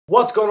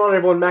What's going on,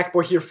 everyone?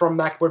 MacBoy here from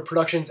MacBoy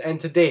Productions, and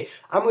today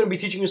I'm going to be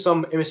teaching you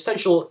some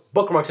essential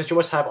bookmarks that you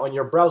must have on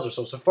your browser,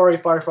 so Safari,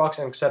 Firefox,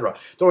 and etc.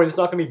 Don't worry, it's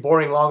not going to be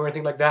boring, long, or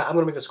anything like that. I'm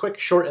going to make this quick,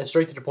 short, and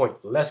straight to the point.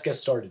 Let's get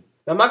started.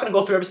 Now, I'm not going to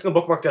go through every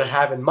single bookmark that I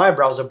have in my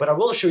browser, but I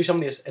will show you some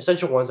of the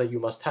essential ones that you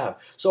must have.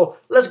 So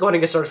let's go ahead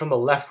and get started from the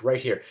left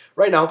right here.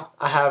 Right now,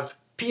 I have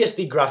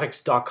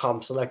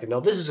psdgraphics.com selected. Now,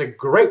 this is a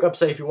great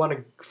website if you want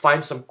to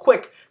find some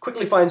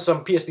quickly find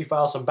some PSD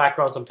files, some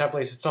backgrounds, some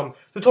templates, some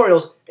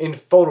tutorials in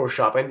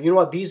Photoshop. And you know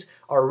what? These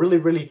are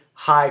really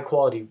high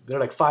quality. They're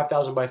like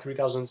 5,000 by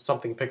 3,000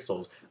 something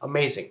pixels.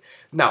 Amazing.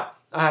 Now,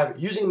 I have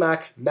using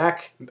Mac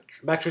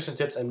tricks and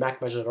tips, and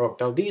MacMagic.org.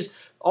 Now,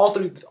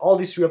 all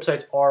these three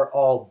websites are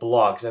all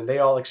blogs, and they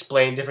all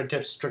explain different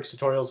tips, tricks,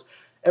 tutorials,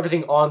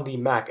 everything on the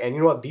Mac. And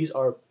you know what? These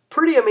are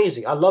pretty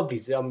amazing. I love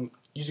these.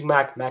 Using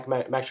Mac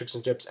tricks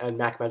and tips, and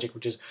MacMagic,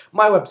 which is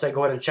my website.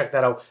 Go ahead and check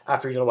that out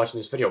after you're done watching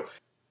this video.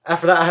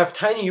 After that, I have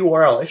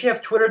tinyurl. If you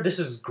have Twitter, this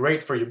is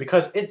great for you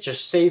because it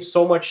just saves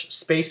so much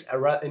space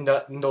in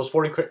those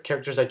 40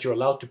 characters that you're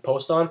allowed to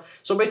post on.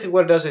 So basically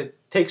what it does, it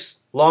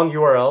takes long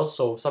URLs,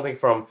 so something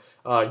from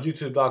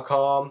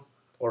youtube.com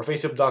or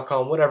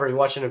facebook.com, whatever, you're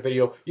watching a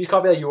video, you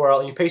copy that URL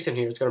and you paste it in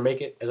here. It's going to make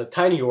it as a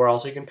tiny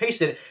URL, so you can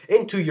paste it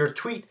into your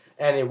tweet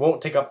and it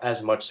won't take up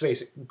as much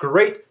space.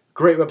 Great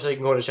website. You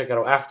can go and check that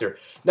out after.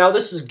 Now,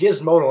 this is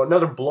Gizmodo,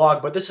 another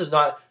blog, but this is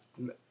not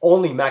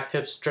only Mac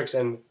tips, tricks,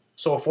 and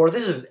so forth.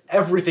 This is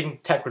everything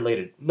tech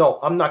related. No,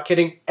 I'm not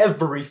kidding.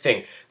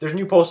 Everything. There's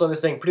new posts on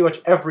this thing pretty much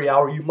every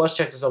hour. You must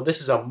check this out.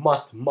 This is a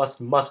must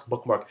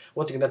bookmark.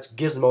 Once again, that's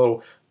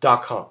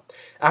gizmodo.com.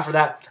 After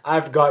that,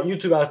 I've got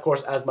YouTube, of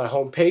course, as my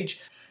home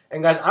page.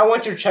 And guys, I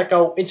want you to check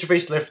out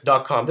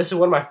interfacelift.com. This is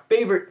one of my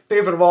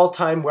favorite of all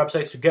time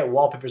websites to get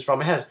wallpapers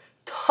from. It has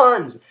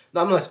tons.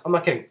 No, I'm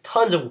not kidding.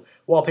 Tons of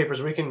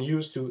wallpapers we can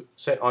use to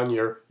set on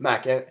your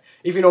Mac. And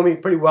if you know me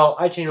pretty well,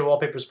 I change my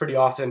wallpapers pretty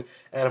often.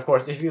 And of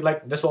course, if you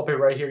like this wallpaper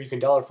right here, you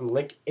can download it from the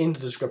link in the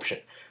description.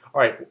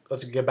 Alright,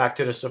 let's get back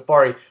to the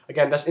Safari.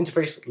 Again, that's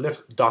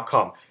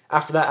interfacelift.com.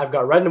 After that, I've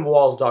got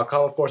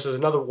randomwalls.com. Of course, there's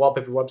another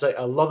wallpaper website.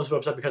 I love this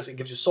website because it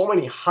gives you so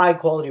many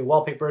high-quality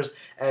wallpapers,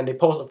 and they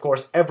post, of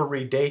course,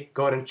 every day.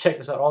 Go ahead and check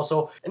this out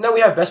also. And then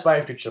we have Best Buy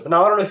and Future. But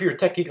now, I don't know if you're a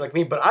tech geek like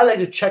me, but I like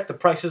to check the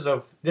prices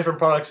of different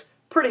products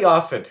pretty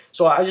often.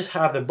 So I just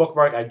have the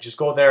bookmark. I just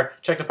go there,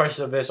 check the prices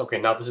of this. Okay,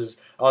 now this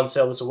is on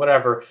sale, this or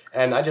whatever.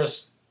 And I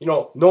just,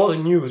 know the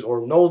news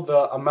or know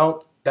the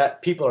amount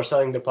that people are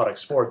selling their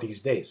products for these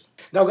days.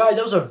 Now, guys,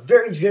 that was a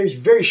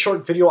very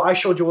short video. I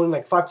showed you only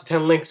like 5 to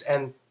 10 links,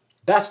 and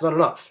that's not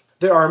enough.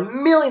 There are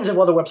millions of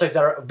other websites that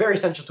are very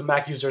essential to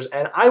Mac users,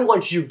 and I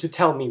want you to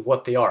tell me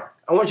what they are.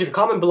 I want you to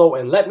comment below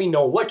and let me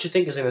know what you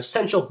think is an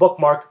essential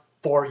bookmark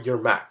for your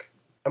Mac.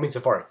 I mean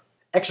Safari.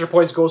 Extra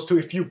points goes to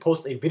if you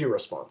post a video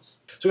response.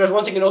 So guys,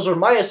 once again, those are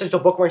my essential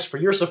bookmarks for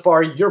your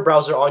Safari, your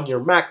browser, on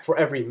your Mac for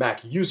every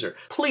Mac user.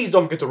 Please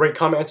don't forget to rate,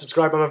 comment, and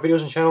subscribe on my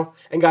videos and channel.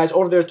 And guys,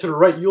 over there to the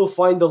right, you'll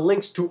find the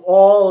links to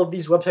all of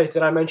these websites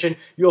that I mentioned.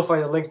 You'll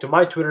find a link to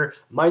my Twitter,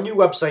 my new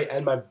website,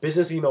 and my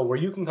business email where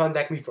you can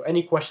contact me for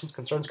any questions,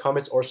 concerns,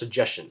 comments, or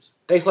suggestions.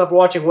 Thanks a lot for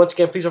watching. Once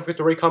again, please don't forget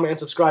to rate, comment, and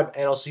subscribe,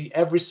 and I'll see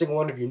every single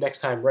one of you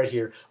next time right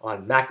here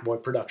on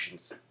MacBoy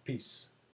Productions. Peace.